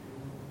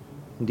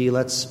Indeed,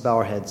 let's bow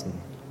our heads in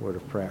a word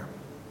of prayer.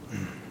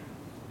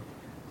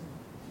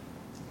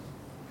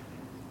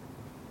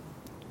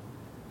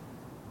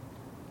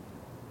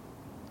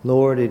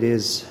 Lord, it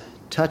is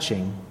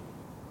touching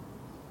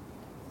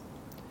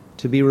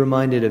to be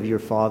reminded of your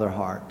Father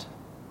heart.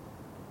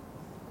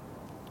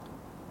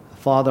 A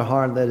Father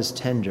heart that is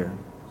tender,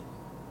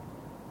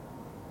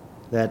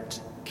 that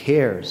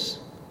cares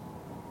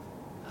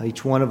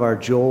each one of our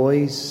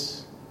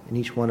joys and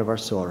each one of our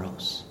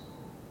sorrows,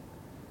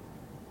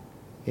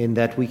 in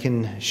that we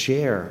can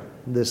share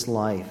this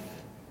life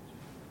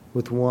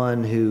with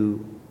one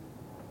who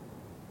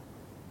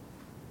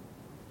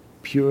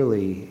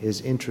purely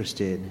is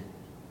interested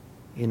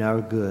in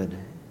our good.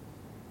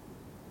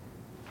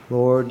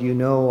 Lord, you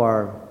know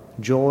our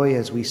joy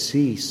as we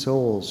see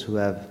souls who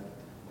have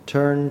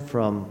turned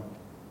from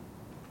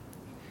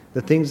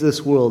the things of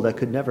this world that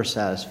could never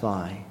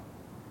satisfy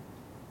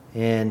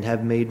and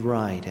have made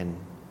right and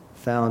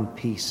found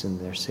peace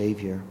in their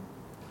Savior.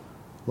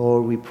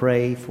 Lord, we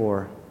pray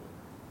for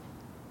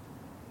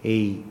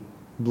a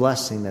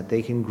blessing that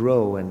they can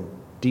grow in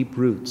deep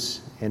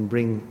roots and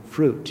bring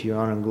fruit to your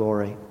honor and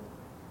glory.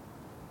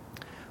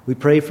 We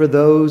pray for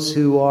those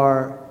who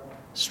are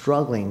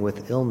struggling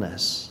with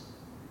illness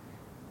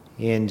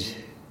and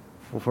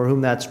for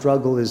whom that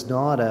struggle is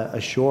not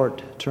a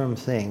short-term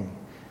thing.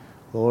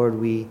 Lord,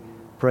 we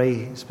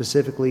pray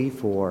specifically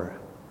for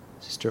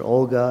Sister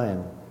Olga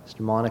and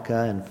Sister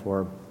Monica and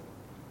for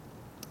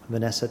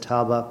Vanessa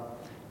Taba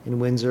in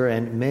Windsor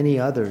and many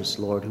others,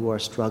 Lord, who are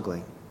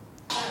struggling.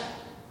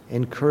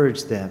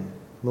 Encourage them.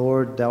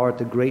 Lord, thou art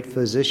the great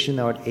physician.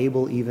 Thou art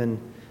able even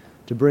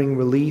to bring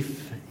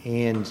relief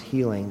and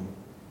healing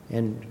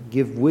and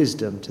give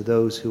wisdom to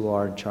those who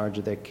are in charge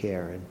of their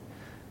care and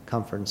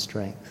comfort and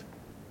strength.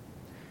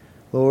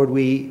 Lord,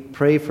 we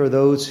pray for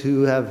those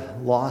who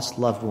have lost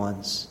loved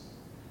ones.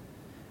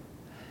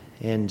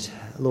 And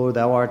Lord,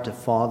 thou art a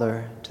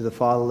father to the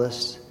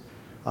fatherless,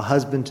 a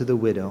husband to the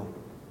widow.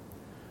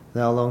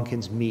 Thou alone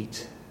canst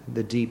meet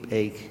the deep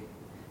ache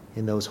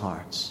in those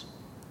hearts.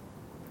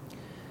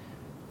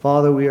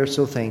 Father, we are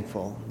so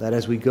thankful that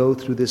as we go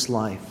through this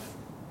life,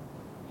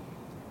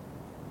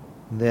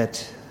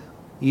 that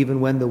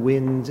even when the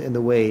wind and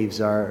the waves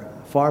are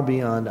far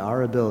beyond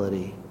our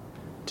ability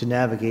to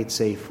navigate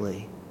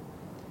safely,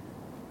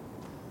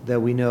 that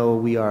we know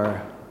we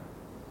are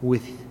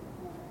with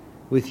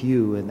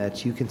you and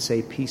that you can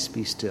say, peace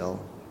be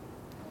still,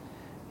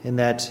 and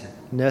that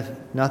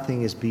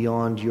nothing is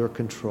beyond your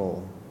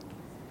control,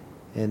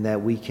 and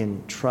that we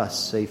can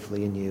trust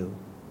safely in you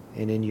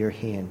and in your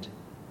hand.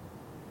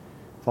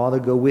 Father,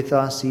 go with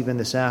us even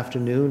this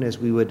afternoon as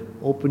we would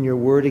open your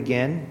word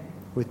again.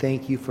 We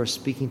thank you for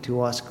speaking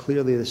to us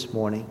clearly this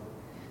morning.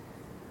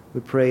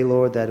 We pray,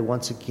 Lord, that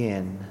once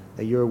again,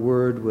 that your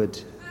word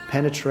would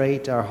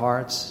penetrate our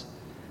hearts,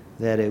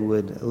 that it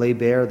would lay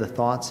bare the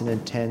thoughts and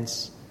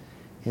intents,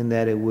 and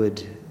that it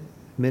would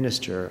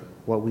minister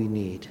what we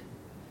need,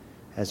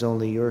 as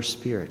only your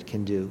Spirit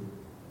can do.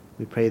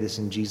 We pray this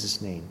in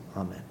Jesus' name.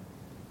 Amen.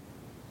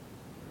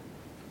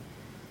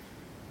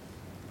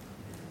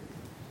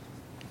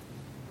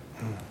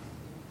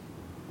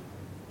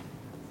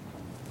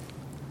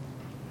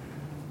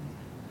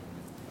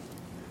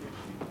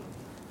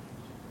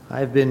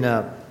 I've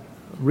been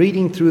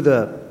reading through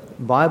the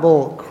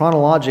Bible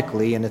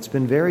chronologically, and it's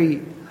been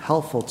very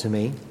helpful to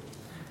me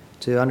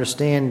to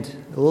understand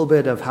a little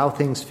bit of how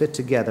things fit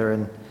together.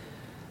 And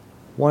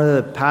one of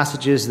the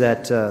passages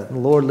that the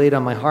Lord laid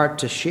on my heart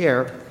to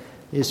share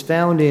is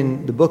found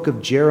in the book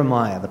of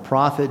Jeremiah, the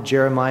prophet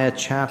Jeremiah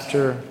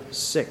chapter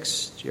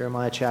 6.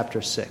 Jeremiah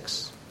chapter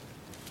 6.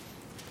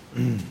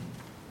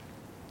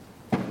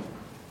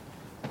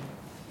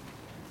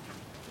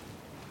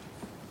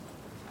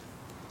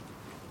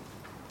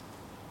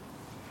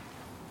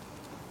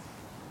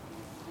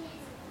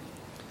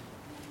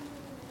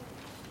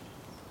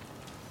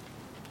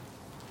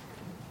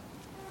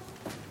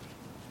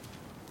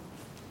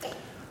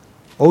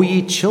 O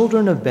ye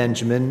children of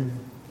Benjamin,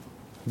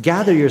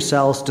 gather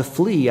yourselves to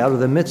flee out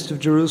of the midst of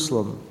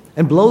Jerusalem,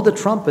 and blow the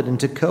trumpet in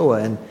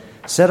Tekoa, and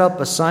set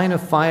up a sign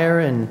of fire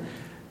in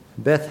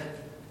Beth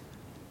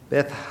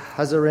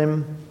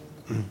Hazarim,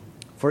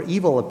 for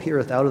evil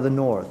appeareth out of the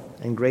north,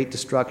 and great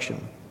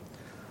destruction.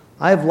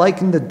 I have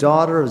likened the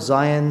daughter of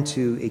Zion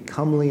to a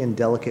comely and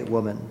delicate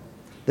woman.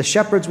 The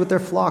shepherds with their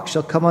flocks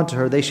shall come unto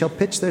her, they shall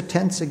pitch their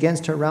tents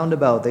against her round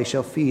about, they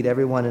shall feed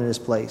every one in his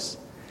place.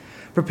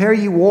 Prepare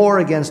ye war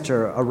against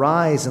her.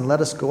 Arise, and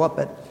let us go up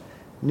at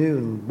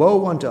noon.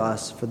 Woe unto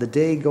us, for the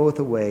day goeth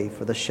away,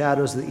 for the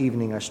shadows of the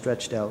evening are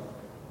stretched out.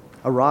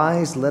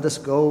 Arise, let us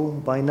go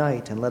by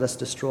night, and let us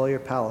destroy your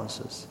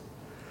palaces.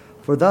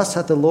 For thus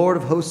hath the Lord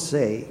of hosts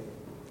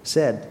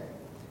said,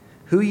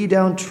 Hew ye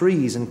down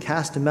trees, and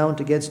cast a mount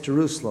against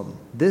Jerusalem.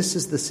 This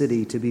is the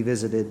city to be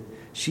visited.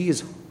 She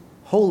is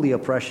holy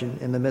oppression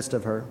in the midst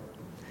of her.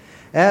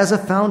 As a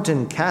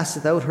fountain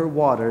casteth out her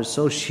waters,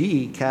 so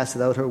she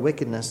casteth out her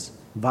wickedness.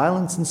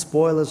 Violence and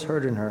spoil is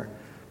heard in her.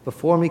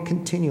 Before me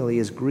continually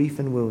is grief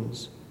and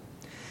wounds.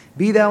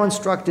 Be thou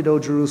instructed, O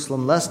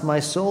Jerusalem, lest my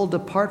soul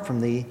depart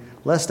from thee,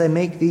 lest I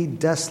make thee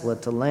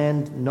desolate, a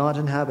land not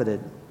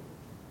inhabited.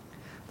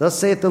 Thus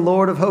saith the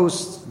Lord of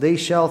hosts, they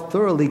shall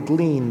thoroughly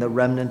glean the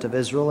remnant of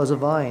Israel as a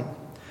vine.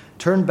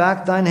 Turn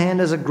back thine hand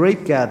as a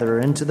grape gatherer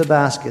into the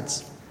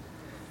baskets.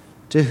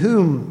 To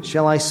whom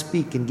shall I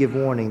speak and give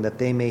warning that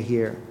they may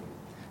hear?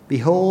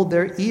 Behold,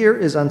 their ear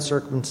is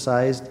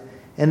uncircumcised,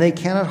 and they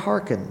cannot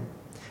hearken.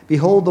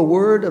 Behold, the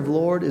word of the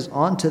Lord is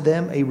unto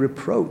them a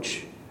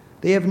reproach.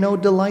 They have no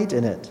delight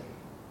in it.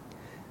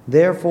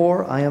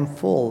 Therefore I am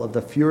full of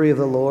the fury of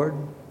the Lord.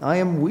 I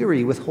am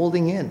weary with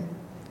holding in.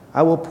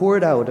 I will pour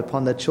it out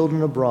upon the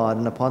children abroad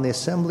and upon the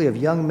assembly of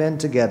young men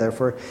together,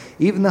 for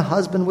even the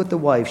husband with the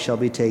wife shall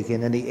be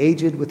taken, and the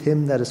aged with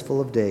him that is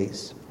full of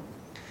days.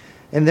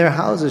 And their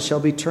houses shall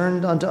be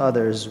turned unto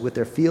others, with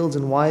their fields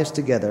and wives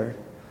together.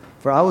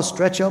 For I will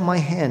stretch out my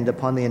hand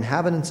upon the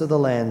inhabitants of the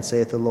land,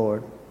 saith the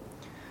Lord.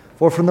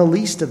 For from the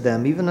least of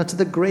them, even unto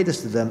the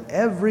greatest of them,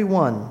 every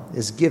one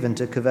is given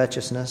to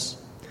covetousness.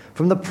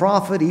 From the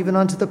prophet even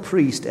unto the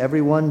priest,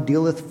 every one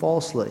dealeth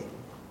falsely.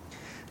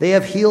 They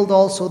have healed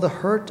also the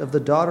hurt of the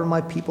daughter of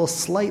my people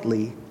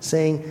slightly,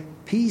 saying,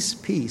 Peace,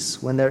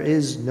 peace, when there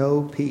is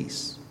no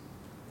peace.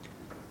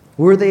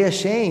 Were they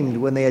ashamed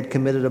when they had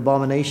committed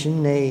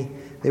abomination? Nay,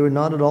 they were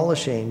not at all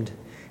ashamed.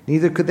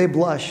 Neither could they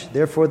blush.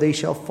 Therefore they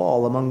shall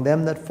fall among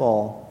them that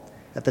fall.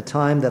 At the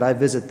time that I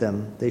visit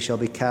them, they shall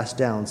be cast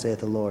down, saith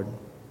the Lord.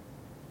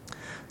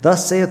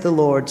 Thus saith the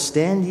Lord,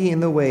 stand ye in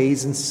the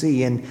ways and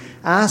see, and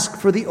ask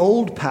for the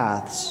old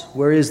paths,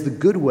 where is the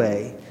good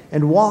way,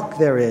 and walk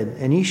therein,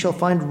 and ye shall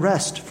find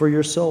rest for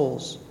your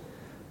souls.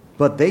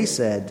 But they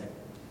said,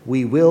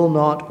 We will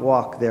not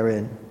walk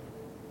therein.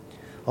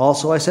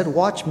 Also I set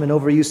watchmen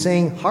over you,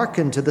 saying,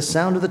 Hearken to the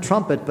sound of the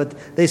trumpet.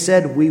 But they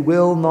said, We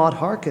will not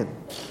hearken.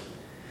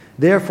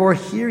 Therefore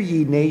hear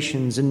ye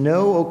nations, and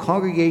know, O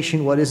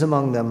congregation, what is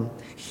among them.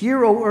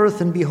 Hear, O earth,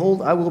 and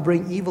behold, I will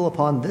bring evil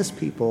upon this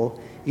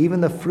people,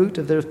 even the fruit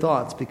of their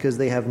thoughts, because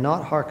they have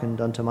not hearkened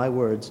unto my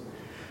words,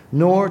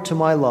 nor to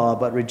my law,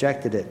 but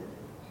rejected it.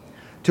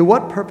 To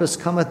what purpose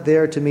cometh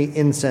there to me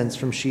incense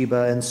from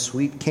Sheba, and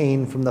sweet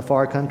cane from the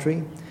far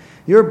country?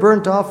 Your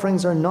burnt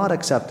offerings are not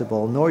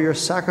acceptable, nor your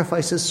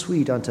sacrifices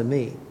sweet unto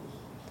me.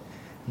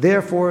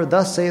 Therefore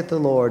thus saith the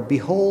Lord,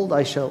 Behold,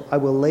 I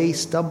will lay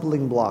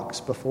stumbling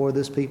blocks before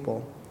this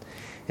people,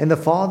 and the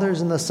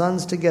fathers and the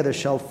sons together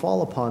shall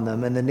fall upon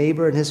them, and the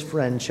neighbor and his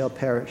friend shall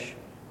perish.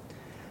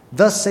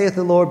 Thus saith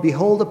the Lord,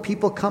 Behold, a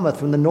people cometh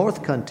from the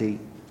north country,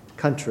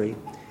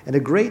 and a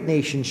great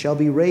nation shall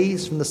be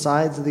raised from the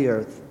sides of the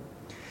earth.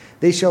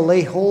 They shall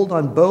lay hold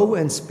on bow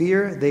and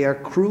spear. They are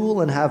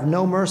cruel and have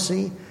no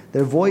mercy.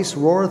 Their voice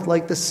roareth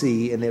like the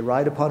sea, and they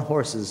ride upon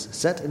horses,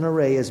 set in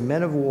array as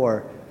men of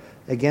war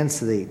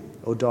against thee,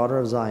 O daughter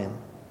of Zion.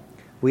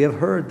 We have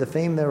heard the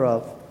fame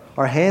thereof.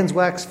 Our hands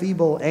wax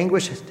feeble.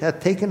 Anguish hath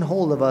taken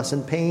hold of us,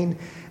 and pain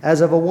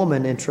as of a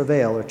woman in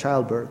travail or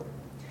childbirth.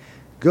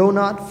 Go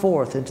not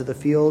forth into the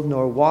field,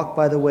 nor walk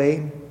by the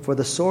way, for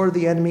the sword of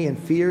the enemy and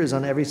fear is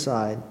on every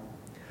side.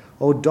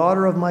 O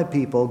daughter of my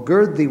people,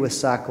 gird thee with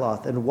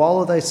sackcloth, and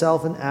wallow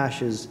thyself in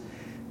ashes.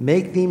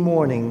 Make thee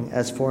mourning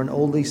as for an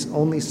only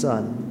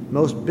son.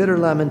 Most bitter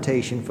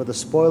lamentation, for the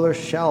spoiler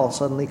shall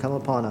suddenly come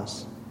upon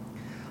us.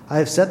 I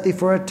have set thee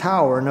for a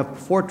tower and a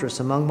fortress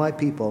among my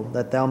people,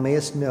 that thou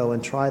mayest know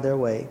and try their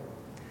way.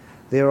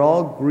 They are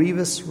all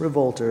grievous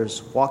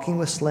revolters, walking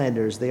with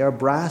slanders. They are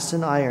brass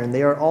and iron.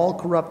 They are all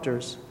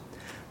corrupters.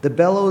 The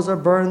bellows are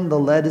burned, the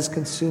lead is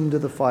consumed to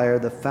the fire.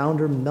 The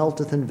founder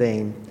melteth in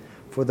vain,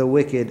 for the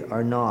wicked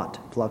are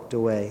not plucked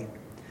away.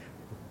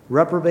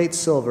 Reprobate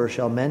silver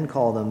shall men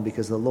call them,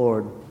 because the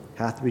Lord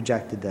hath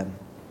rejected them.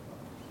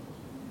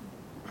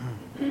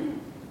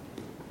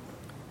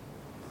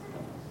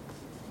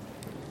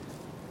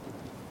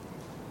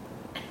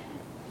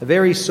 A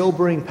very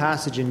sobering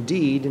passage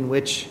indeed, in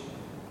which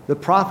the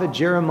prophet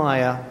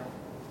Jeremiah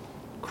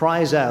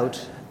cries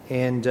out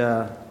and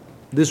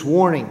this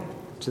warning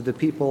to the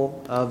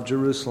people of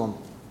Jerusalem.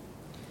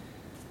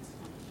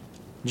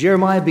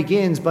 Jeremiah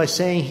begins by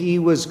saying he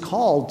was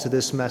called to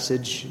this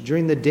message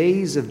during the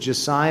days of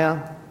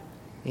Josiah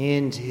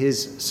and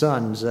his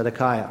son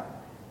Zedekiah.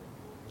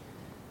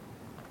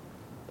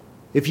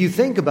 If you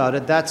think about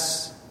it,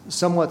 that's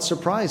somewhat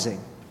surprising,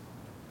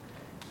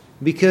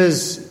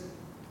 because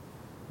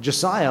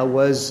Josiah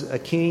was a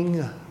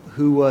king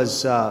who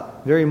was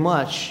very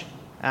much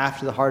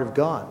after the heart of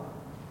God.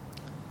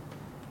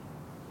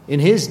 In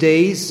his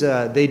days,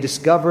 they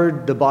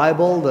discovered the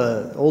Bible.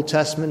 The Old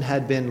Testament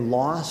had been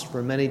lost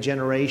for many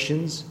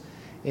generations.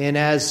 And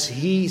as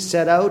he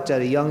set out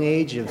at a young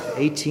age of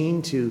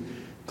 18 to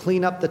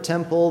clean up the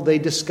temple, they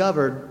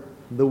discovered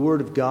the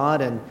Word of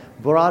God and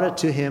brought it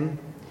to him.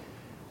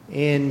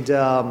 And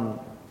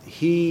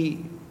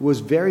he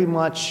was very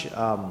much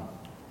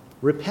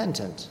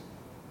repentant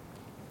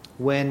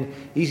when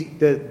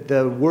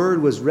the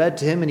Word was read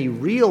to him, and he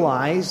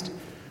realized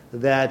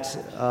that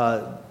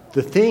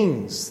the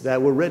things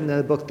that were written in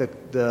the book,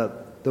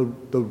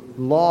 the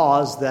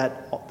laws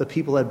that the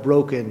people had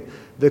broken,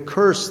 the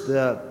curse,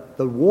 the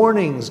the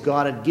warnings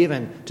God had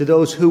given to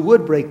those who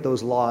would break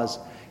those laws,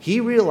 he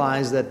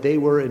realized that they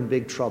were in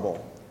big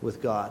trouble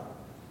with God.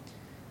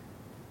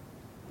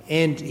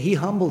 And he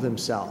humbled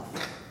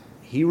himself.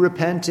 He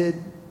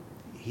repented.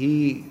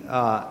 He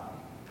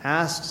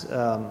asked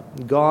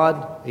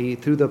God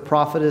through the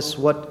prophetess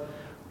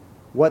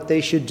what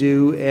they should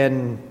do.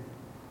 And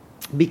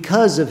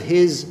because of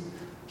his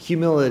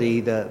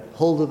humility, the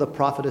Huldah the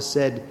prophetess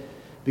said,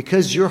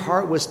 because your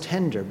heart was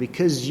tender,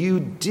 because you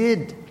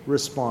did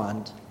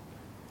respond,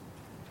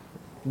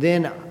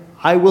 then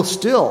I will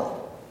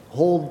still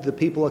hold the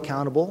people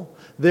accountable.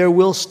 There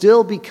will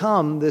still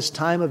become this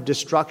time of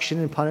destruction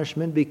and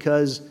punishment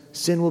because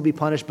sin will be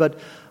punished, but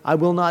I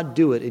will not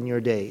do it in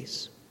your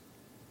days.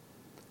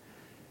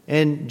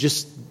 And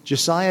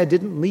Josiah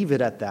didn't leave it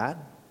at that.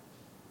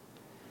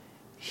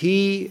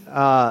 He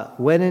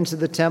went into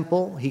the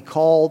temple. He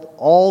called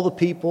all the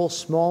people,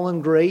 small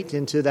and great,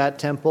 into that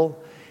temple.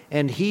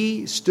 And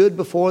he stood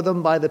before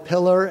them by the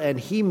pillar, and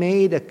he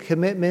made a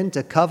commitment,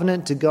 a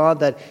covenant to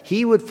God that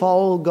he would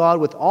follow God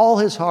with all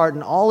his heart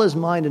and all his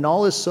mind and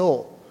all his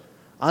soul,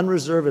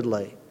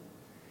 unreservedly.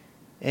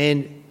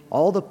 And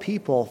all the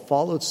people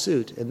followed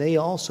suit, and they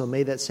also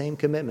made that same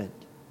commitment.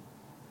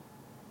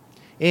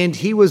 And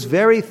he was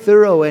very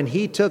thorough, and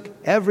he took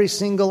every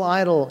single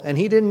idol, and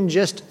he didn't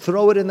just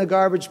throw it in the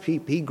garbage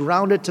heap. He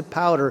ground it to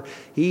powder.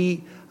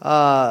 He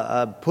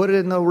put it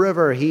in the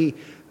river. He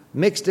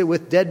mixed it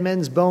with dead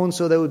men's bones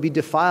so that it would be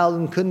defiled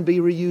and couldn't be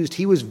reused.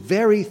 He was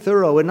very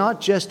thorough, and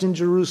not just in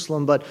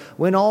Jerusalem, but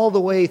went all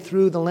the way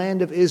through the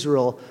land of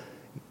Israel,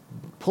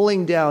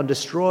 pulling down,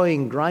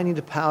 destroying, grinding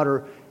to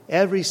powder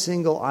every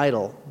single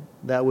idol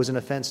that was an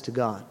offense to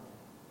God.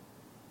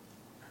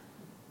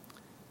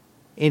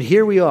 And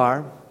here we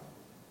are.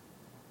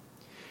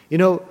 You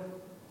know,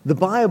 the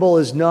Bible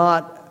is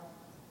not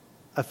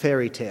a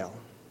fairy tale.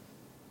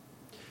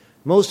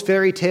 Most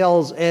fairy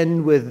tales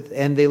end with,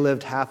 and they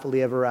lived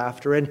happily ever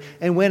after.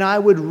 And when I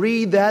would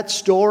read that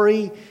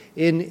story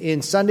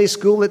in Sunday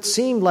school, it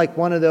seemed like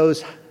one of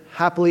those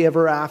happily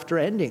ever after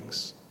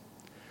endings.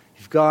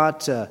 You've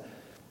got a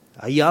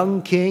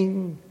young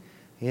king,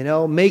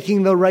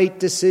 making the right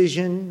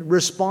decision,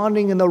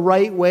 responding in the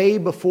right way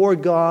before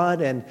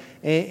God,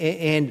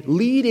 and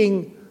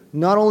leading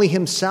not only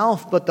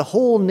himself, but the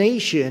whole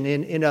nation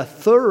in a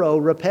thorough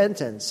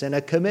repentance and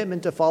a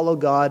commitment to follow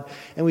God.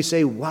 And we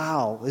say,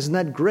 wow, isn't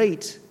that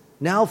great?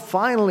 Now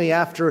finally,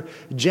 after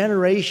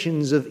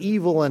generations of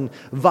evil and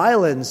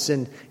violence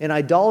and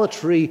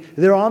idolatry,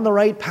 they're on the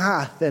right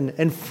path.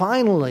 And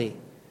finally,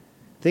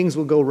 things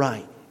will go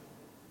right.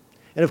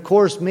 And of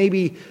course,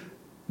 maybe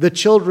the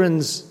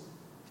children's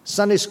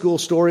Sunday school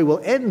story will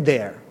end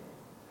there.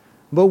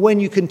 But when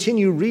you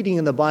continue reading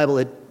in the Bible,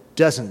 it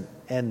doesn't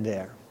end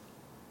there.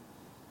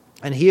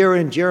 And here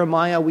in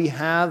Jeremiah, we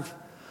have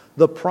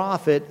the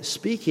prophet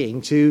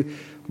speaking to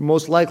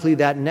most likely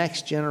that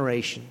next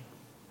generation.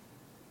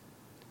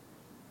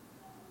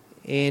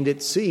 And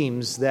it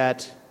seems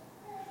that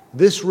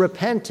this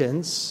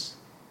repentance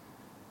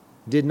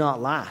did not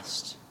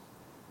last.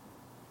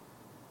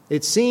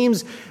 It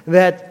seems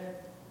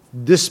that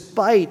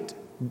despite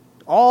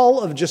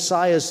all of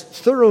Josiah's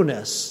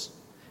thoroughness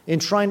in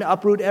trying to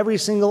uproot every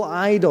single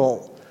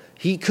idol,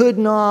 he could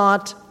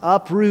not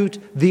uproot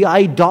the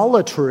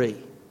idolatry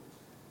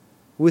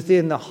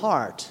within the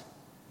heart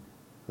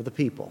of the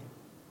people.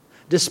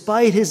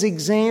 Despite his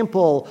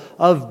example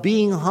of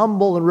being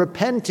humble and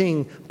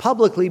repenting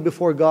publicly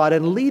before God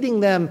and leading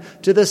them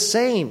to the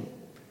same,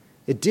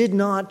 it did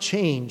not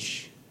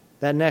change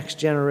that next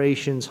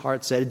generation's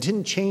heart set. It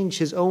didn't change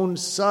his own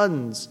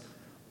son's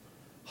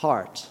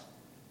heart.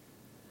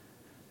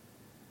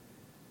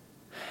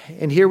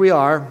 And here we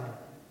are,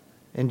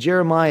 and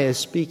Jeremiah is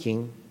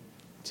speaking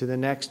to the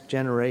next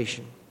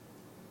generation.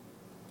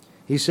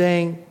 He's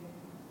saying,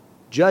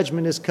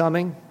 judgment is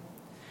coming.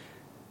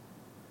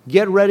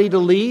 Get ready to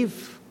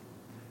leave.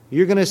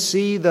 You're going to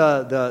see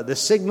the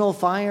signal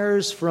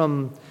fires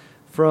from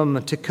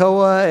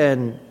Tekoa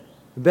and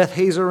Beth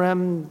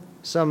Hazarem,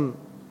 some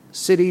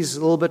cities a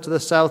little bit to the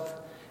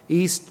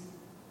southeast.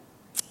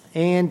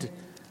 And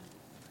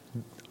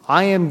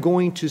I am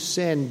going to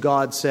send,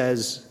 God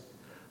says,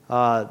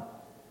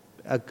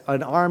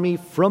 an army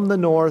from the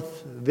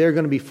north. They're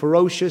going to be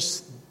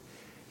ferocious,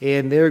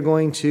 and they're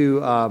going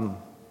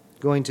to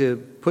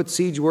put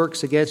siege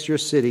works against your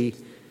city,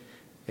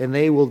 and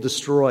they will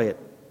destroy it.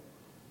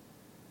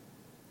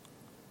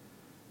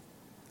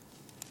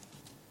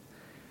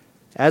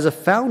 As a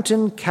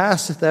fountain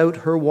casteth out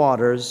her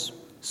waters,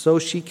 so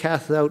she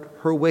casteth out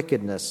her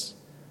wickedness.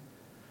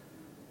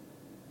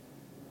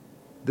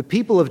 The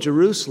people of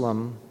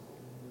Jerusalem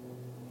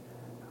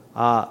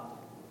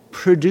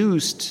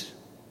produced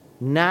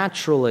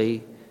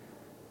naturally,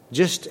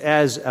 just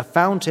as a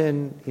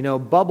fountain,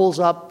 bubbles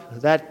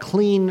up that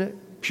clean,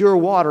 pure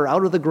water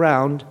out of the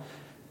ground,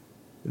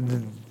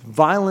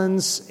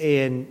 violence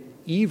and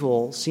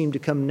evil seem to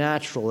come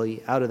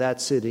naturally out of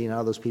that city and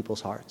out of those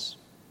people's hearts.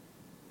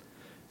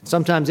 It's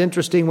sometimes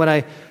interesting when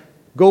I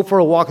go for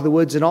a walk in the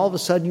woods, and all of a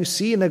sudden you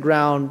see in the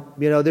ground,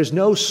 there's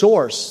no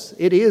source.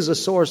 It is a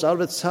source out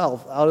of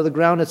itself, out of the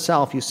ground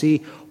itself. You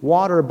see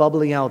water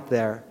bubbling out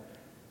there.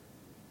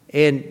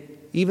 And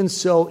even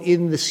so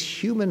in this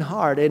human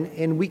heart,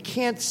 and we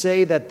can't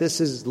say that this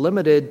is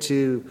limited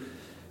to,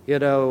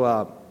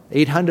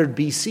 800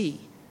 BC.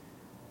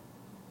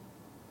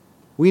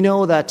 We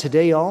know that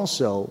today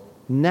also,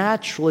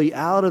 naturally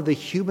out of the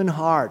human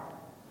heart,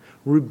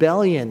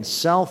 rebellion,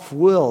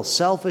 self-will,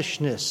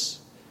 selfishness,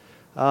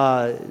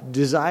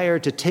 desire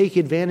to take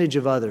advantage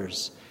of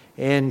others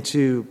and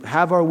to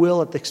have our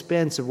will at the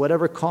expense of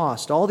whatever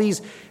cost. All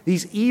these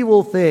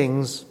evil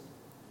things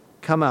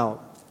come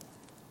out.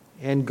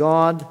 And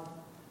God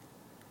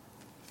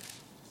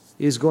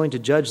is going to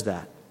judge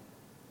that.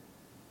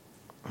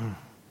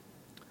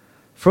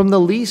 From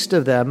the least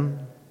of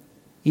them,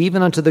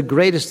 even unto the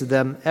greatest of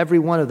them, every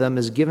one of them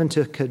is given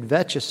to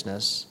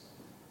covetousness.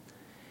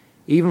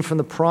 Even from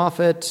the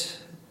prophet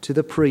to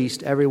the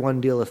priest,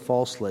 everyone dealeth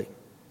falsely.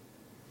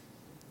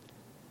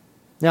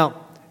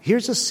 Now,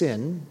 here's a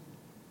sin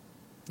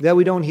that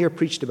we don't hear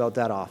preached about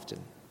that often.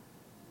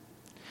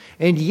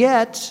 And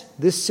yet,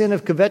 this sin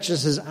of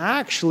covetousness is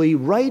actually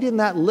right in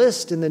that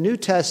list in the New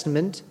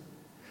Testament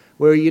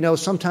where,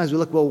 sometimes we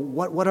look, well,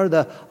 what are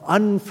the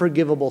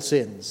unforgivable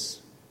sins?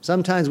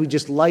 Sometimes we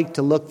just like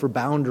to look for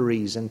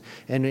boundaries and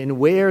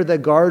where the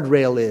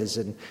guardrail is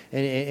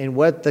and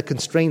what the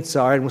constraints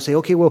are. And we'll say,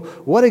 okay, well,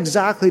 what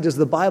exactly does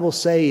the Bible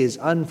say is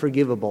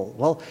unforgivable?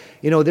 Well,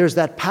 there's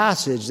that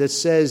passage that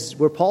says,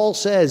 where Paul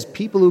says,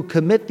 people who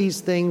commit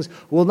these things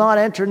will not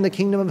enter in the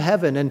kingdom of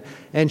heaven.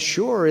 And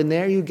sure, in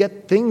there you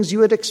get things you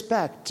would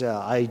expect,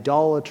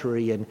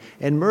 idolatry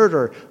and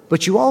murder.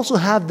 But you also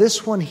have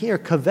this one here,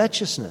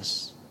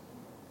 covetousness.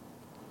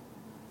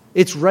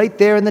 It's right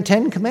there in the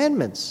Ten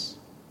Commandments.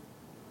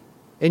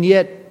 And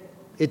yet,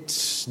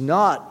 it's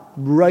not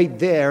right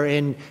there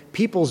in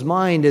people's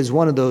mind as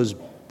one of those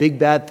big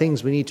bad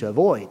things we need to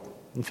avoid.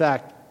 In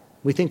fact,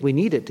 we think we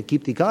need it to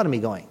keep the economy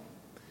going.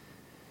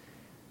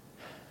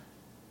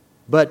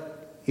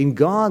 But in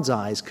God's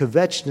eyes,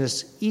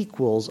 covetousness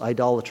equals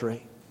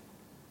idolatry.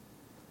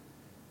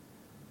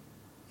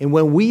 And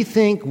when we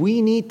think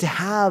we need to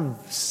have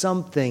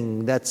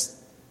something that's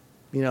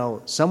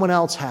someone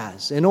else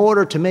has, in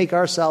order to make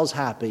ourselves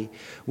happy,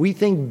 we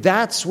think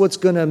that's what's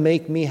going to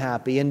make me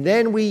happy. And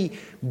then we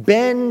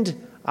bend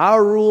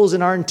our rules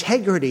and our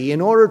integrity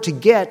in order to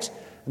get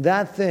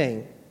that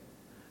thing.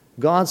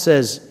 God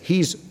says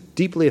he's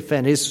deeply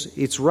offended.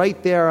 It's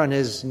right there on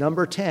his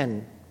number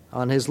 10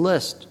 on his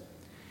list.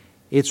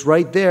 It's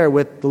right there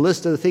with the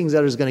list of the things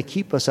that is going to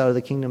keep us out of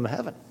the kingdom of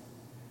heaven.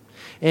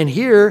 And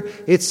here,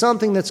 it's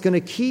something that's going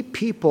to keep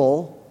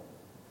people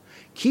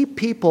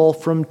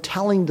from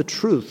telling the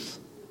truth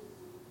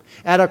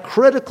at a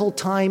critical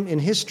time in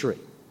history.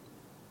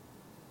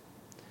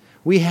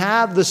 We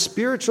have the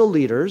spiritual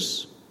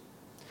leaders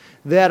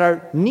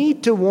that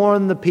need to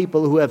warn the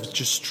people who have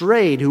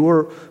strayed,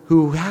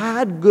 who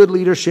had good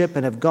leadership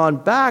and have gone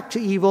back to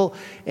evil,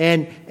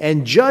 and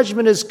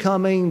judgment is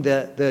coming.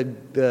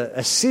 The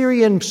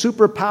Assyrian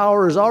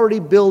superpower is already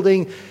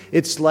building.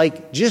 It's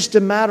like just a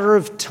matter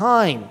of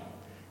time.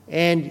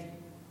 And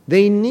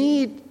they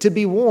need to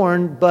be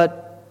warned, but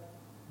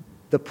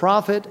the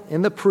prophet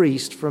and the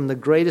priest, from the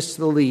greatest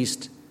to the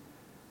least,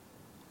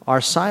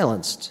 are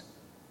silenced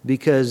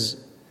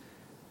because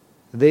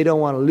they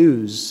don't want to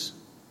lose.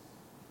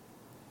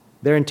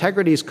 Their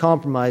integrity is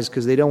compromised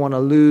because they don't want to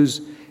lose,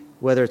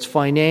 whether it's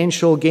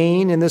financial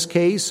gain in this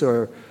case,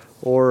 or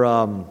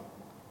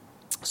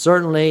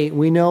certainly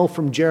we know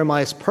from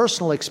Jeremiah's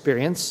personal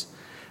experience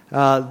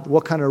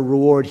what kind of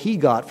reward he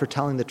got for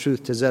telling the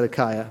truth to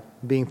Zedekiah,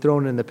 being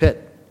thrown in the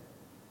pit.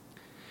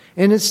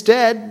 And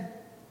instead,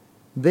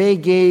 they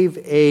gave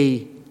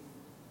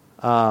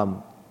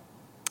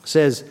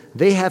says,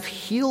 they have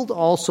healed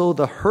also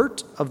the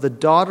hurt of the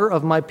daughter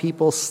of my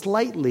people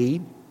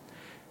slightly,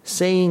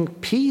 saying,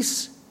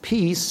 peace,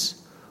 peace,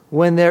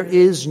 when there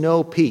is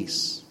no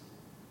peace.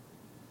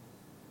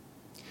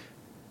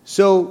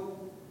 So,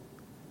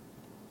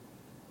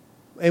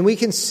 and we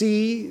can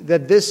see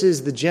that this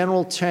is the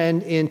general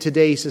trend in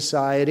today's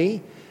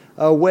society,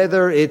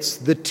 whether it's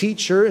the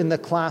teacher in the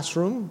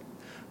classroom,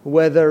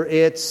 whether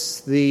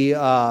it's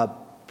the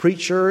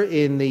preacher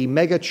in the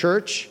mega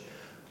church,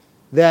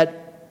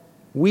 that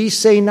we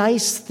say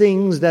nice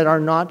things that are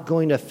not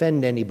going to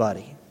offend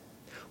anybody.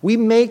 We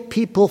make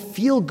people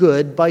feel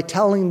good by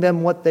telling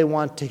them what they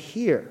want to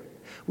hear.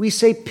 We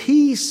say,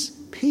 peace,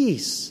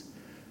 peace.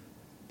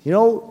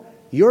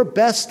 Your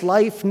best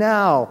life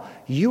now.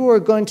 You are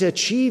going to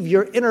achieve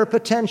your inner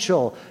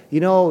potential.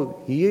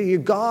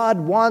 God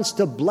wants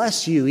to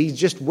bless you. He's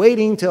just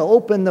waiting to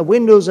open the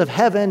windows of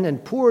heaven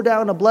and pour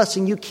down a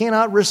blessing you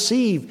cannot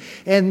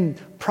receive. And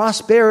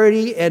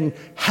prosperity and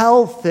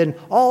health and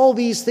all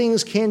these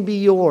things can be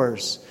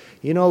yours.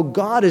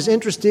 God is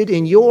interested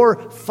in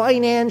your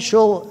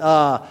financial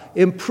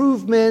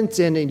improvement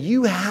and in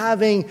you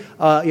having,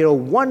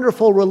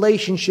 wonderful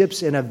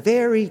relationships and a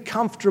very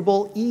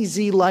comfortable,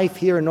 easy life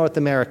here in North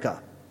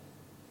America.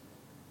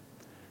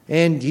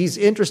 And He's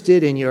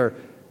interested in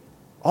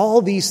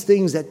all these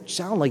things that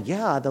sound like,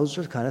 yeah, those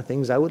are the kind of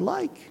things I would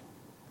like.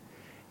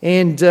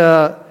 And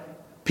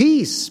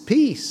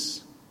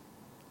peace.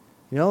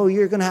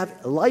 You're going to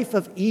have a life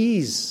of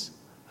ease,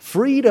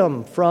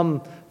 freedom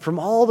from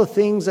all the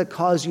things that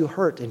cause you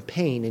hurt and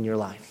pain in your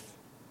life.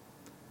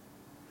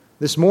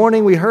 This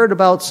morning we heard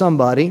about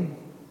somebody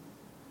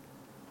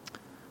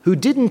who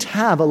didn't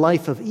have a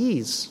life of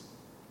ease.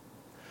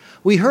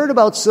 We heard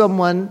about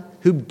someone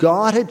who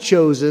God had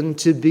chosen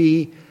to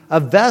be a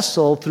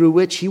vessel through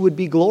which He would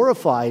be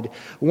glorified,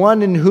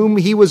 one in whom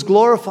He was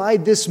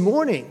glorified this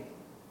morning.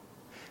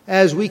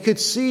 As we could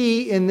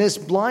see in this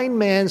blind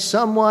man,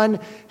 someone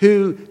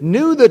who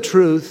knew the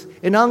truth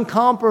and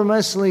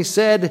uncompromisingly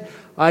said,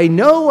 I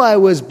know I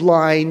was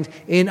blind,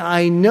 and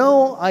I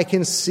know I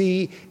can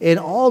see, and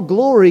all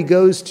glory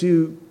goes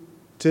to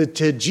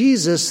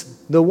Jesus,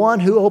 the one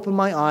who opened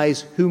my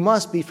eyes, who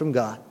must be from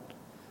God.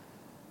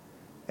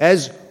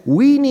 As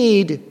we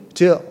need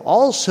to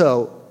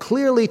also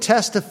clearly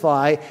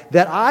testify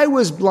that I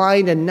was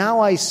blind and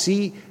now I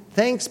see,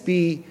 thanks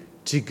be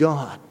to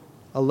God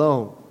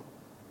alone.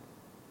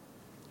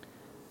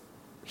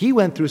 He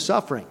went through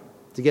suffering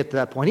to get to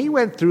that point. He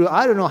went through,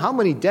 I don't know how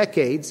many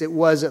decades, it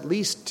was at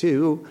least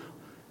 2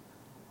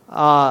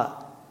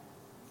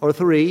 or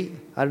 3.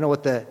 I don't know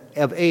what the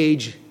of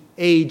age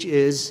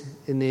is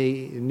in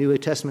the New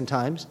Testament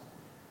times,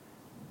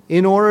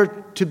 in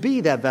order to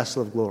be that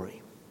vessel of glory.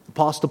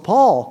 Apostle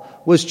Paul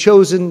was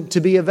chosen to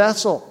be a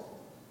vessel.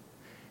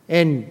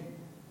 And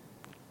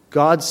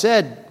God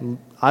said,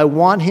 I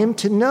want him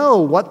to know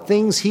what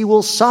things he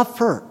will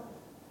suffer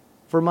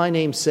for my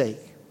name's sake.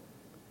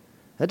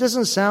 That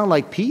doesn't sound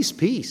like peace.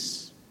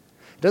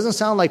 It doesn't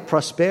sound like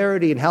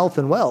prosperity and health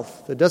and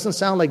wealth. It doesn't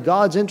sound like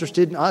God's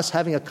interested in us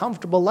having a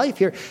comfortable life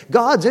here.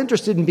 God's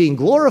interested in being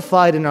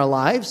glorified in our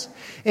lives.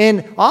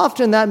 And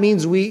often that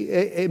means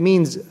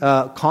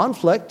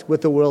conflict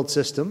with the world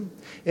system.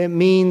 It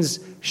means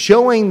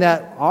showing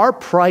that our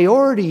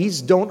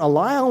priorities don't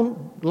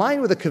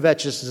align with the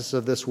covetousness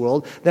of this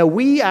world, that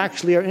we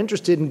actually are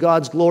interested in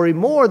God's glory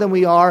more than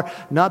we are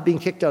not being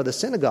kicked out of the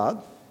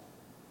synagogue,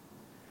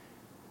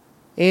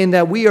 and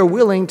that we are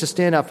willing to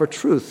stand up for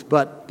truth,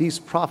 but these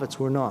prophets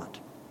were not.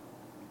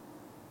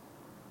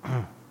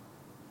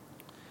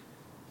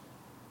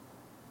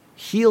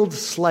 Healed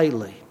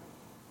slightly.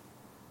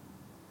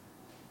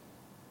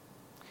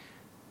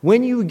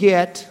 When you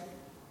get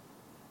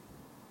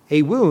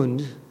a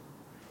wound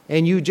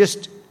and you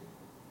just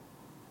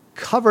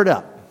cover it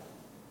up,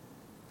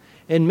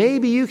 and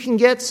maybe you can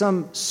get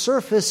some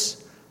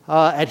surface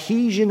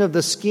adhesion of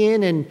the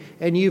skin,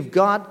 and you've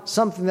got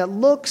something that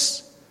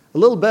looks a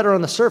little better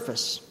on the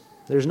surface.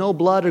 There's no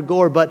blood or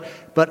gore, but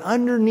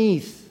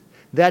underneath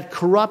that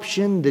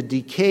corruption, the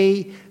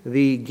decay,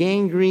 the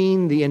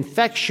gangrene, the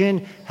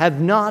infection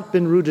have not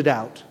been rooted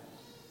out.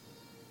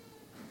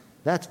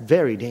 That's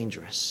very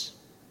dangerous.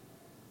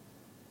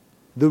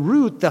 The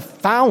root, the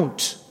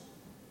fount,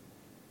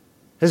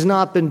 has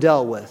not been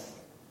dealt with.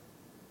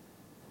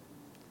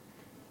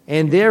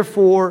 And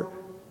therefore,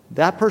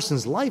 that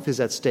person's life is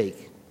at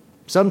stake.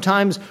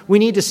 Sometimes we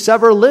need to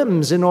sever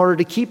limbs in order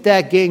to keep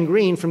that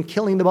gangrene from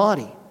killing the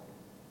body.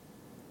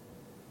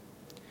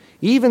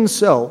 Even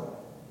so,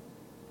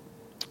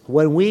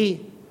 when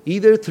we,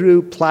 either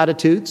through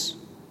platitudes,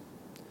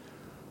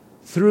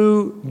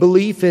 through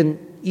belief in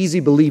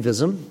easy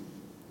believism,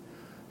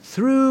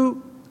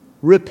 through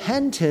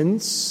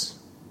repentance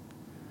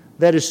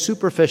that is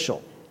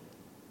superficial.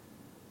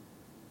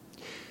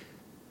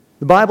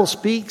 The Bible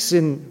speaks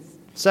in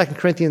 2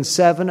 Corinthians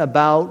 7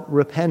 about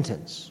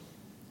repentance.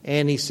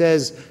 And he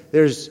says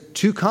there's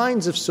 2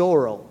 kinds of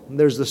sorrow.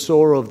 There's the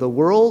sorrow of the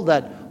world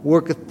that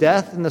worketh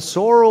death, and the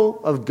sorrow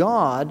of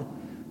God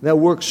that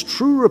works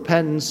true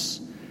repentance,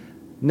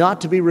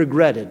 not to be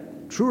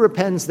regretted. True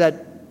repentance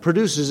that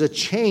produces a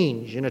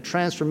change and a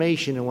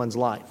transformation in one's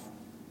life.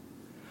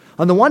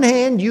 On the one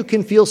hand, you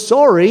can feel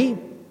sorry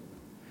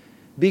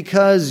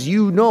because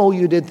you know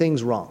you did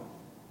things wrong.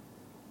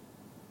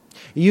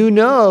 You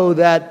know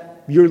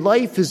that your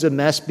life is a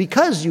mess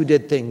because you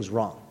did things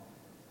wrong.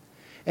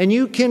 And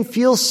you can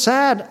feel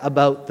sad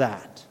about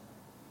that.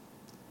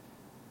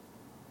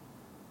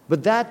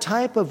 But that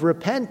type of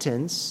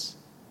repentance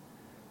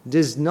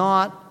is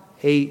not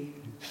a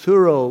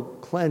thorough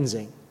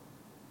cleansing.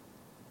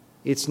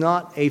 It's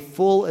not a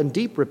full and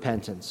deep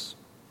repentance.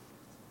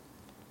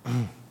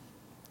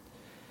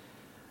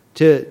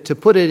 To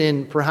put it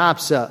in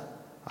perhaps a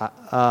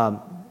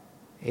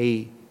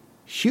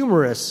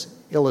humorous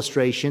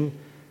illustration,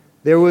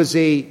 there was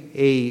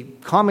a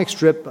comic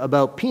strip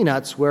about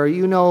Peanuts where,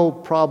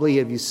 probably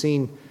if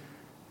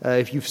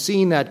you've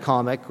seen that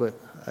comic,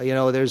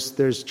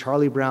 there's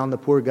Charlie Brown, the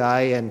poor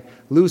guy, and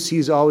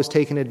Lucy's always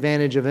taking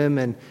advantage of him,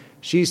 and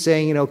she's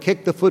saying,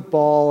 kick the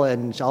football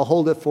and I'll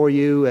hold it for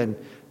you, and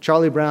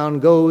Charlie Brown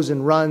goes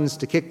and runs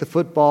to kick the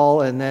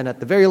football, and then at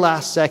the very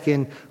last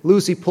second,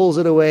 Lucy pulls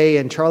it away,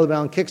 and Charlie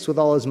Brown kicks with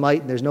all his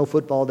might, and there's no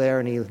football there,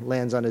 and he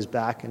lands on his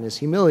back and is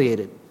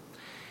humiliated.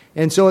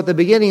 And so at the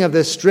beginning of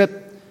this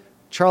strip,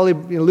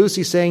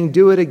 Lucy's saying,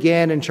 do it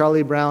again, and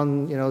Charlie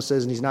Brown,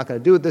 says, and he's not going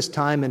to do it this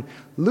time. And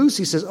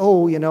Lucy says,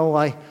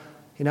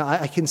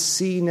 I can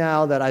see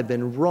now that I've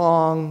been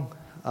wrong.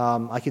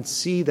 I can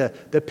see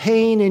the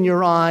pain in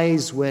your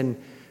eyes when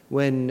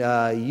you're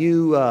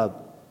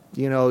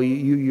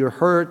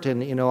hurt,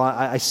 and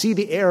I see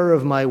the error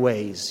of my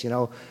ways.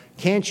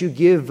 Can't you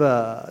give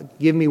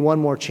me one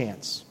more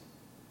chance?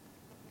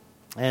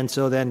 And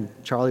so then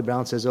Charlie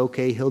Brown says,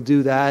 okay, he'll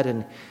do that,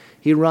 and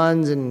he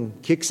runs and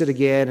kicks it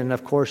again, and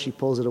of course she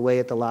pulls it away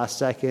at the last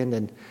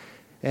second.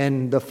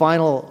 And the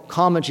final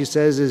comment she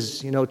says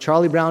is,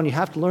 Charlie Brown, you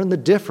have to learn the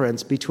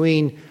difference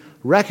between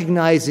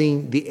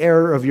recognizing the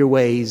error of your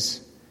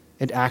ways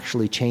and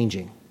actually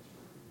changing.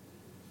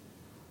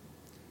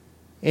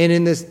 And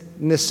in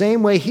the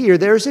same way here,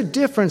 there's a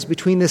difference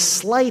between this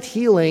slight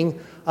healing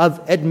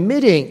of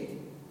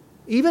admitting,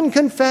 even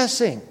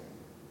confessing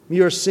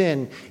your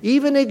sin,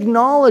 even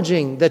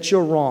acknowledging that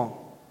you're wrong,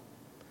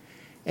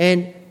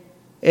 and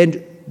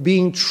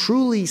being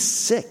truly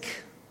sick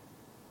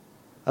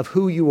of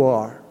who you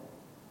are,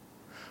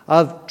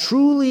 of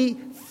truly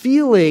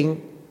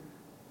feeling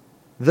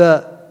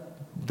the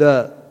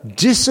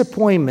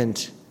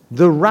disappointment,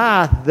 the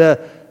wrath,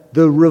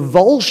 the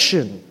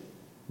revulsion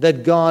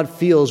that God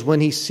feels when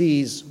he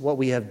sees what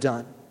we have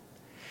done.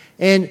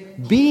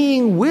 And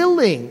being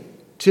willing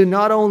to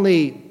not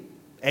only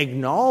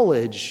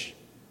acknowledge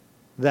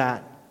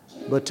that,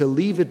 but to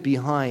leave it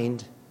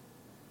behind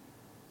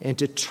and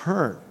to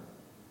turn.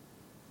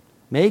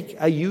 Make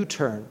a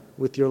U-turn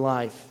with your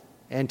life,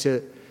 and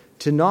to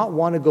not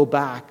want to go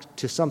back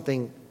to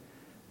something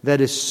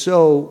that is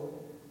so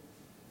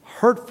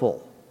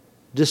hurtful,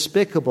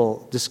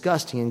 despicable,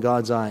 disgusting in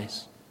God's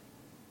eyes.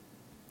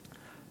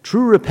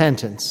 True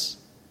repentance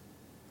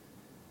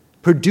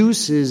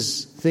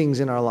produces things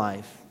in our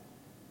life.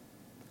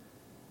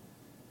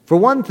 For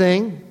one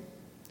thing,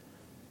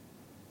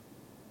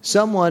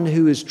 someone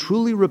who is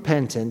truly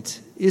repentant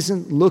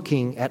isn't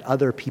looking at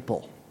other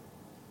people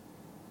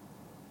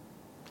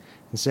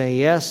and saying,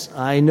 yes,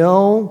 I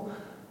know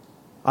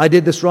I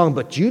did this wrong,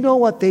 but do you know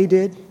what they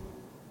did?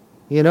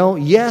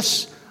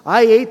 Yes,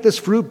 I ate this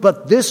fruit,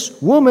 but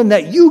this woman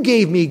that you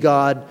gave me,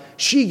 God,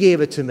 she gave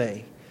it to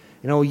me.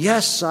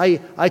 Yes,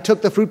 I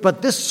took the fruit,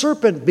 but this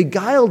serpent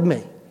beguiled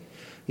me.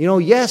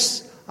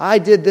 Yes, I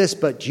did this,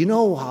 but do you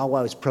know how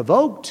I was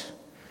provoked?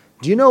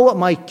 Do you know what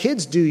my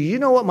kids do? Do you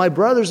know what my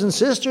brothers and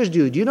sisters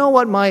do? Do you know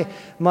what my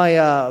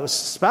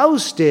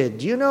spouse did?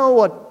 Do you know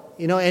what,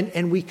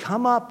 and we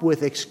come up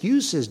with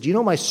excuses. Do you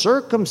know my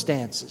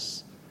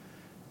circumstances?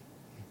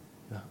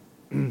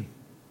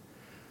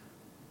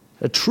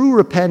 A true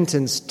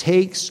repentance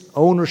takes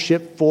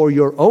ownership for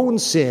your own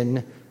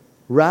sin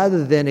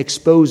rather than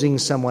exposing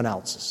someone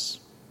else's.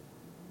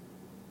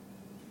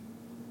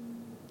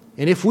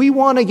 And if we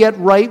want to get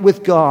right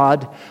with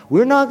God,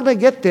 we're not going to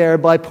get there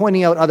by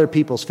pointing out other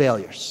people's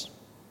failures.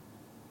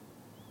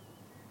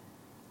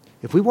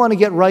 If we want to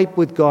get right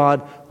with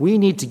God, we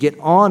need to get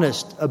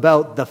honest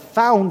about the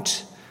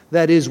fount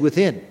that is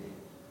within.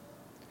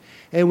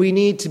 And we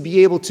need to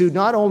be able to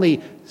not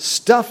only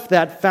stuff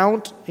that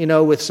fount,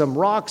 with some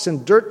rocks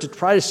and dirt to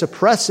try to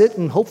suppress it,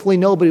 and hopefully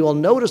nobody will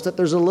notice that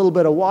there's a little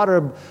bit of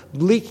water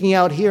leaking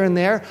out here and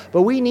there,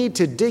 but we need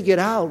to dig it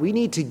out. We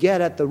need to get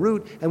at the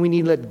root, and we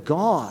need to let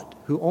God,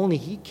 who only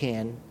He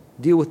can,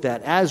 deal with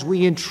that. As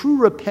we, in true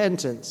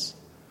repentance,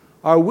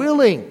 are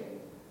willing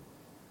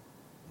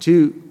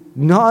to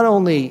not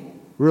only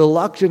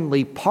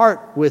reluctantly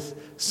part with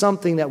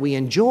something that we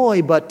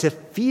enjoy, but to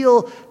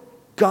feel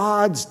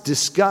God's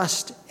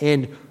disgust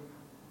and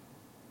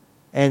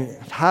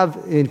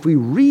have, if we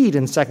read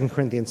in 2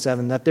 Corinthians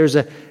 7 that there's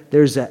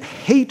a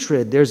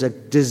hatred, there's a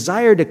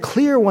desire to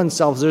clear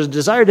oneself, there's a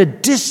desire to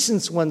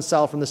distance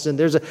oneself from the sin,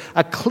 there's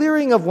a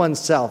clearing of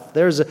oneself,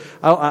 there's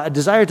a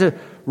desire to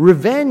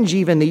revenge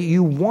even, that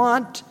you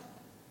want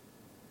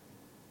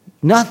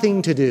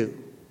nothing to do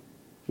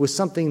with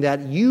something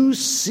that you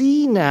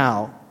see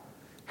now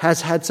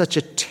has had such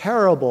a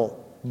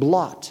terrible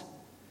blot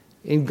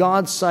in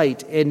God's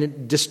sight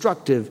and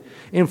destructive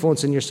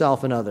influence in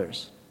yourself and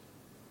others.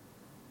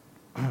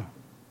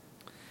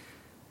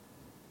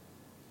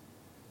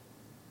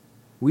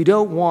 We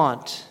don't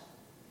want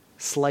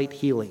slight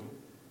healing.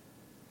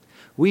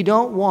 We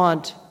don't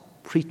want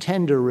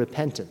pretender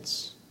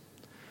repentance.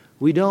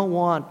 We don't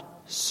want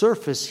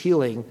surface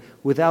healing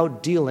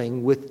without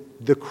dealing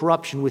with the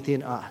corruption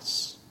within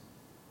us.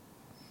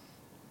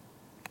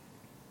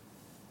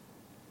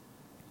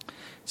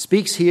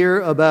 Speaks here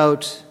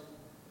about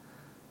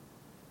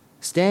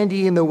stand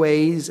ye in the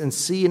ways, and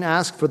see and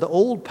ask for the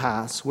old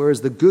paths, where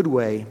is the good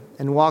way,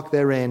 and walk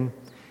therein,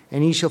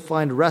 and ye shall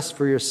find rest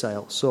for your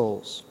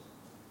souls.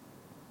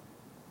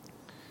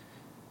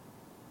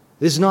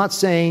 This is not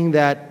saying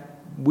that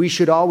we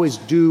should always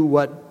do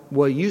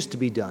what used to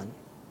be done.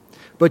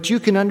 But you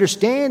can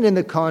understand in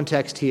the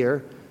context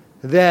here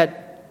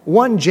that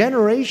one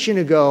generation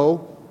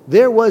ago,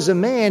 there was a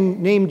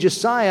man named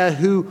Josiah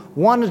who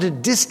wanted to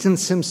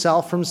distance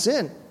himself from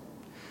sin,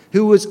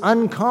 who was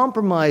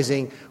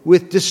uncompromising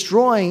with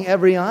destroying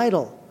every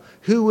idol,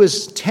 who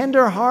was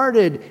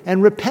tender-hearted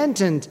and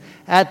repentant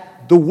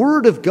at the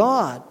Word of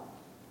God.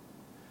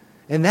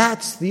 And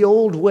that's the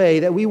old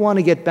way that we want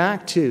to get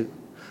back to.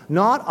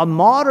 Not a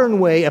modern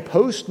way, a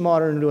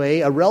postmodern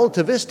way, a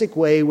relativistic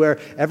way where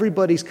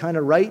everybody's kind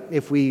of right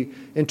if we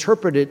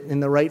interpret it in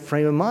the right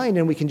frame of mind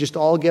and we can just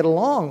all get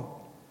along.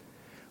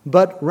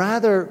 But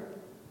rather,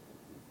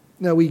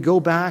 we go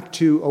back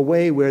to a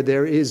way where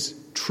there is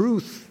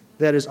truth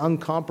that is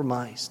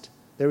uncompromised.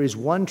 There is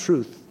one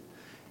truth,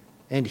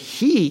 and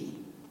He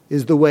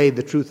is the way,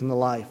 the truth, and the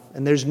life.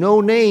 And there's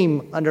no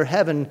name under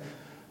heaven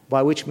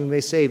by which we may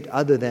be saved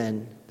other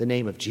than the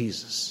name of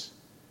Jesus.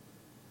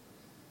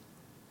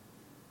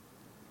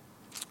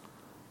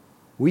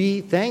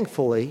 We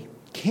thankfully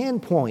can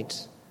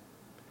point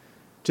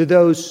to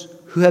those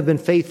who have been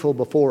faithful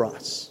before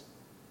us,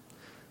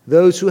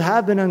 those who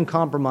have been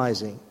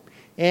uncompromising.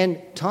 And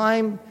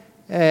time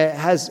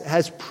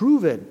has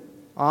proven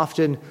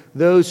often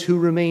those who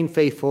remain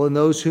faithful and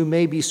those who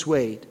may be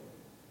swayed.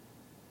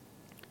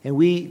 And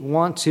we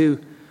want to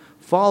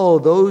follow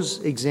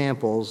those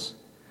examples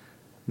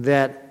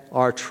that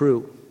are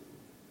true.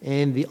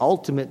 And the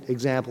ultimate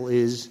example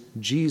is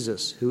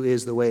Jesus, who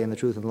is the way and the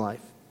truth and the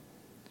life.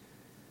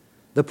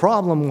 The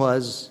problem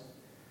was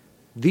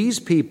these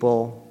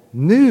people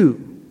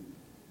knew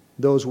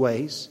those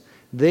ways.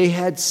 They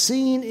had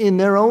seen in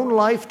their own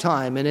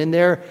lifetime and in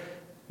their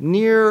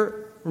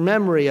near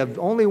memory of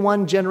only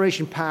one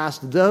generation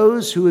past,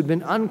 those who had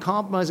been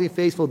uncompromisingly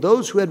faithful,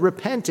 those who had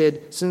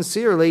repented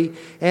sincerely,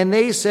 and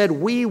they said,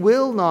 "We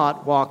will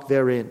not walk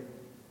therein."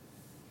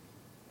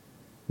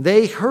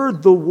 They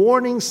heard the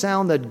warning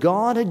sound that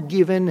God had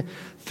given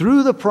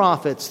through the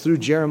prophets, through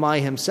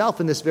Jeremiah himself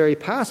in this very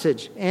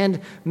passage, and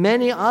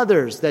many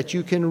others that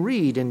you can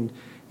read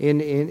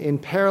in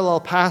parallel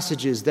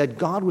passages, that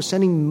God was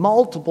sending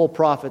multiple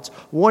prophets,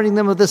 warning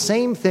them of the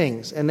same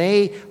things. And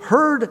they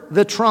heard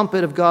the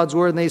trumpet of God's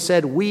word, and they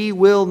said, "We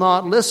will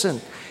not listen."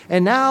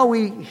 And now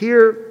we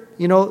hear,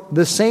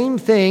 the same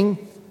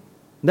thing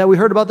that we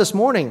heard about this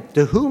morning.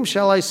 "To whom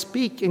shall I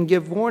speak and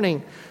give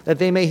warning, that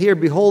they may hear?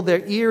 Behold,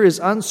 their ear is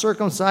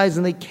uncircumcised,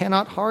 and they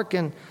cannot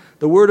hearken.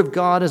 The word of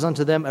God is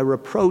unto them a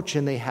reproach,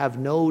 and they have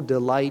no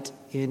delight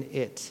in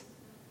it."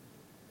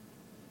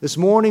 This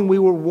morning we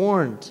were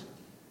warned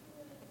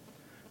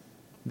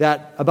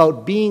that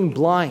about being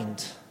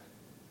blind.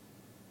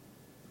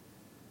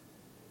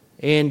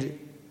 And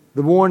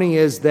the warning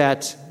is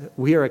that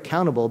we are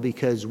accountable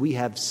because we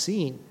have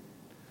seen.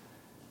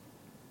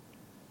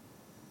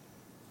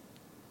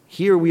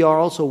 Here we are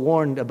also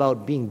warned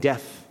about being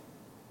deaf,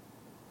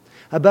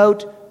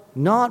 about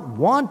not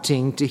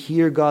wanting to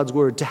hear God's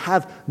word, to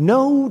have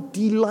no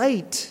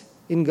delight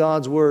in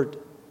God's word,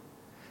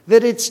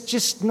 that it's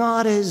just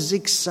not as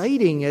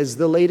exciting as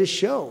the latest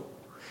show.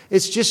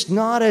 It's just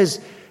not as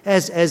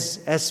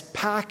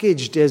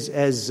packaged,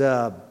 as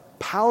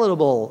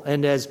palatable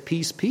and as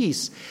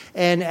peace,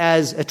 and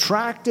as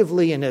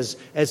attractively and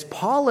as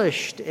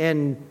polished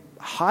and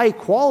high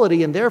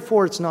quality, and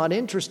therefore it's not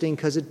interesting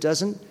because it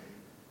doesn't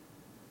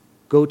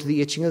go to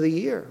the itching of the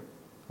ear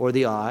or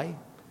the eye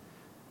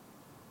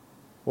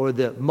or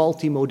the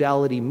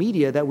multimodality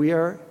media that we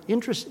are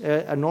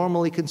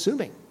normally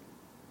consuming.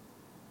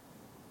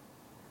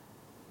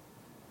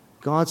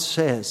 God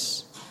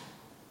says,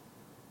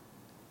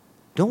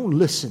 don't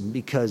listen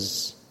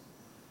because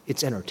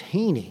it's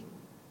entertaining.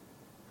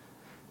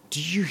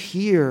 Do you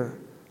hear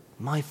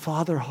my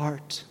Father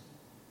heart?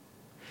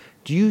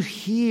 Do you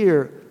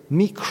hear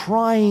me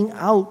crying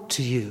out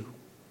to you?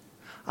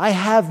 I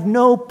have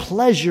no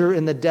pleasure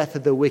in the death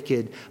of the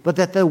wicked, but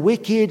that the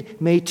wicked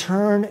may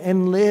turn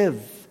and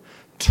live.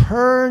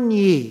 Turn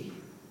ye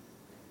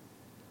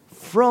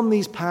from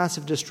these paths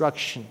of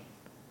destruction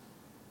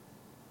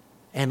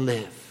and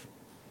live.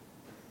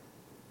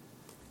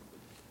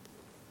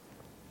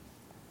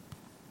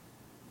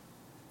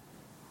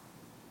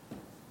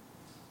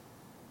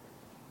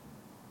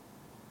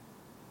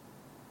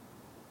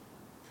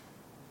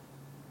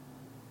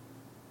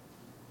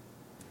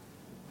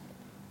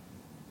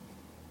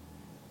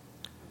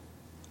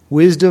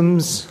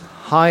 Wisdom's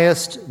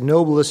highest,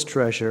 noblest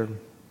treasure,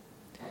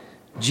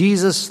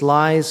 Jesus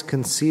lies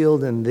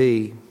concealed in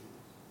thee.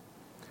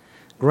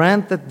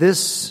 Grant that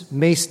this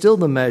may still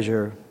the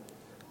measure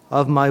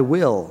of my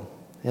will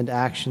and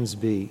actions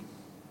be.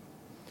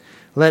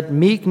 Let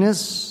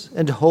meekness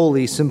and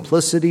holy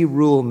simplicity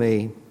rule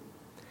me.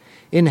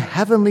 In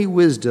heavenly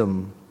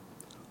wisdom,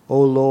 O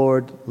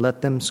Lord,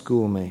 let them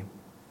school me.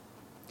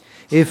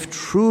 If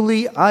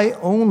truly I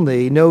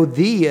only know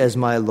thee as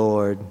my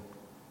Lord,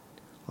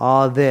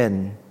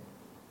 then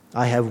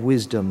I have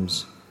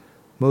wisdom's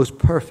most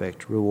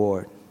perfect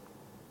reward.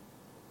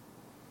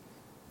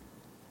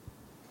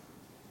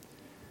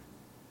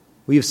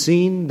 We have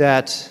seen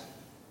that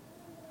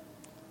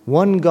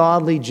one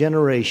godly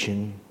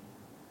generation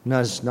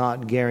does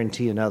not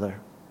guarantee another.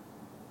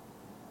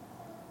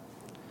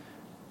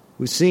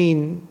 We've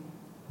seen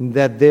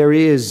that there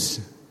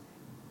is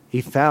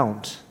a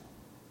fount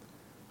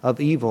of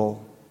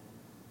evil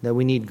that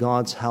we need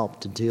God's help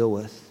to deal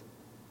with.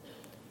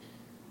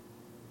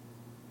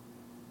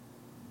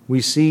 We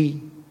see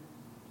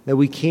that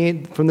we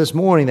can't, from this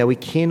morning, that we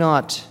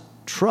cannot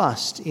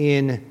trust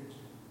in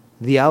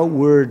the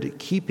outward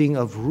keeping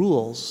of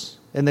rules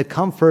and the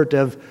comfort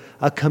of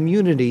a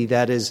community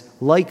that is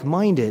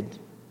like-minded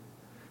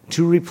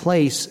to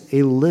replace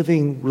a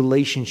living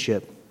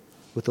relationship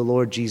with the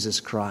Lord Jesus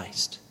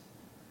Christ.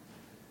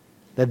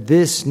 That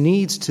this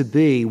needs to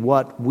be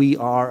what we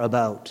are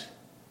about,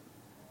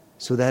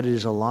 so that it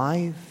is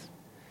alive,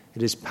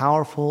 it is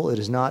powerful, it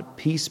is not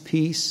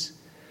peace,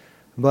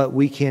 but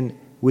we can,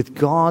 with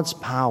God's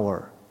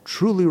power,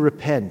 truly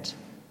repent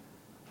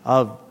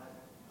and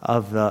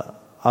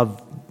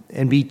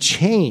be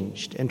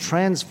changed and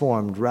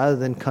transformed rather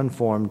than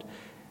conformed,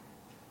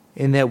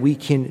 in that we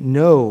can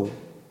know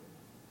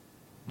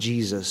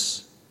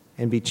Jesus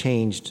and be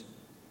changed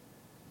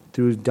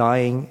through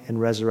dying and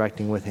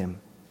resurrecting with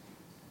him.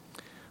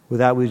 With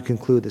that, we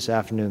conclude this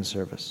afternoon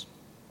service.